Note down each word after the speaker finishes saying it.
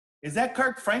Is that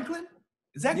Kirk Franklin?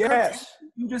 Is that Kirk? Yes.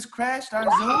 You just crashed our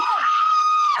Zoom?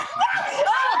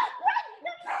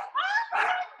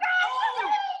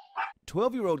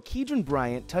 12-year-old Keedron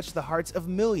Bryant touched the hearts of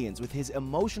millions with his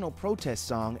emotional protest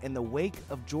song in the wake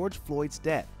of George Floyd's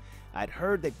death. I'd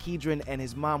heard that Keedron and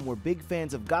his mom were big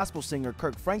fans of gospel singer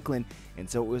Kirk Franklin, and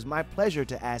so it was my pleasure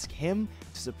to ask him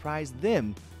to surprise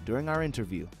them during our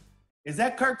interview. Is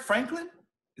that Kirk Franklin?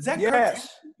 Is that Yes. Kirk?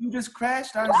 You just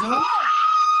crashed our Zoom?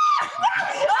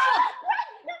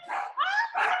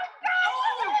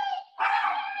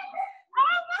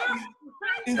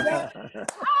 Is that?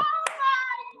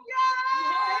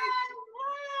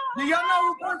 Do y'all know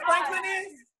who Kirk Franklin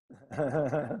is?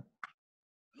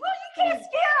 Well, you can't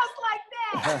scare us like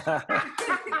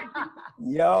that.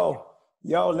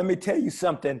 Yo, let me tell you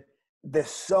something. The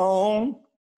song,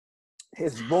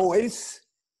 his voice,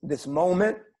 this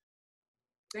moment,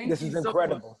 this is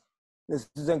incredible. This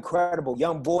is incredible.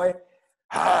 Young boy,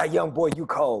 you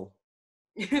cold.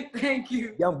 Thank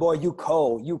you. Young boy, you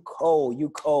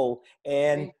cold.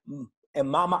 And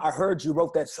Mama, I heard you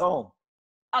wrote that song.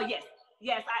 Oh, yes.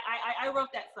 Yes, I wrote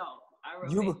that song.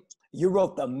 You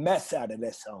wrote the mess out of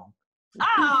that song.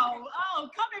 Oh,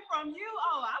 coming from you,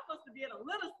 I must have did a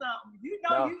little something. You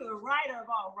know, you the writer of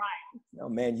all right. No,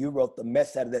 man, you wrote the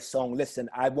mess out of that song. Listen,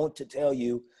 I want to tell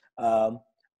you,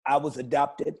 I was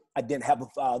adopted. I didn't have a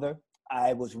father.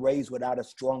 I was raised without a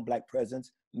strong Black presence,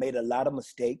 made a lot of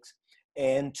mistakes.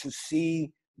 And to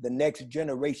see the next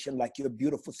generation like your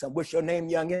beautiful son. What's your name,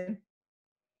 youngin?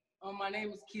 My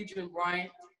name is Keedron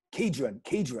Bryant. Keedron.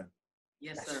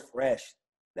 Yes, That's sir. fresh.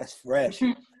 That's fresh.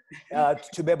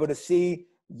 To be able to see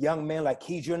young men like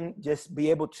Keedron just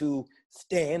be able to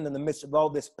stand in the midst of all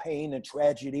this pain and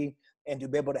tragedy and to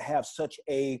be able to have such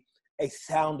a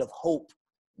sound of hope,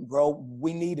 bro,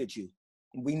 we needed you.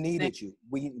 We needed you.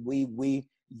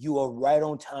 You are right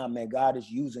on time, man. God is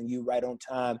using you right on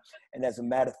time. And as a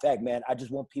matter of fact, man, I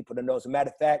just want people to know, as a matter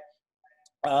of fact,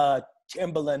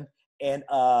 Timberland and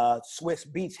Swiss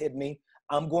Beats hit me.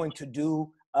 I'm going to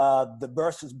do the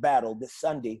versus battle this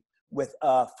Sunday with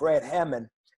Fred Hammond.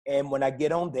 And when I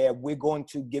get on there, we're going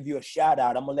to give you a shout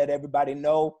out. I'm gonna let everybody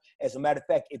know. As a matter of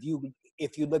fact, if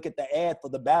you look at the ad for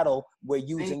the battle, we're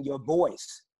using your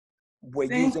voice.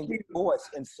 We're using your voice.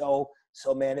 And so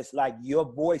man, it's like your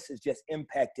voice is just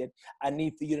impacted. I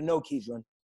need for you to know, Keedron,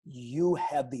 you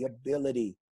have the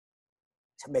ability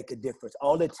to make a difference.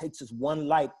 All it takes is one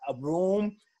light, a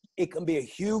room. It can be a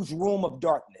huge room of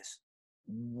darkness.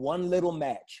 One little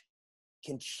match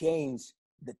can change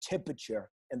the temperature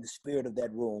and the spirit of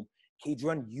that room.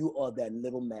 Keedron, you are that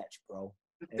little match, bro.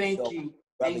 Thank you.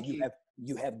 Brother,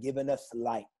 you have given us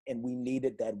light, and we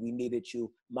needed that. We needed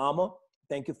you. Mama,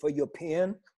 thank you for your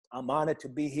pen. I'm honored to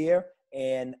be here,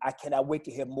 and I cannot wait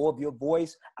to hear more of your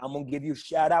voice. I'm going to give you a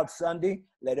shout out Sunday.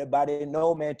 Let everybody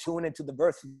know, man, tune into the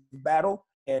versus battle,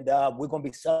 and we're going to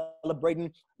be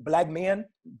celebrating Black men,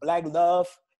 Black love,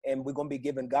 and we're going to be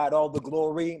giving God all the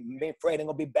glory. Me and Fred ain't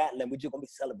going to be battling. We're just going to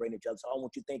be celebrating each other. So I don't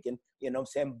want you thinking, you know what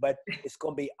I'm saying? But it's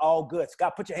going to be all good.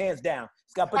 Scott, put your hands down.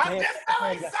 Scott, put your hands down.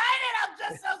 I'm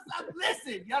just so excited.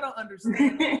 Listen, y'all don't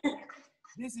understand.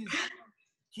 This is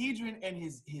Keedron and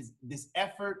his this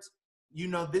effort. You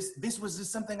know, this was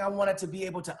just something I wanted to be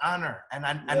able to honor. And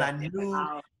I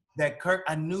knew that Kirk,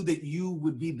 I knew that you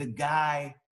would be the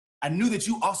guy. I knew that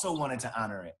you also wanted to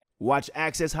honor it. Watch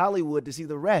Access Hollywood to see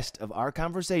the rest of our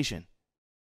conversation.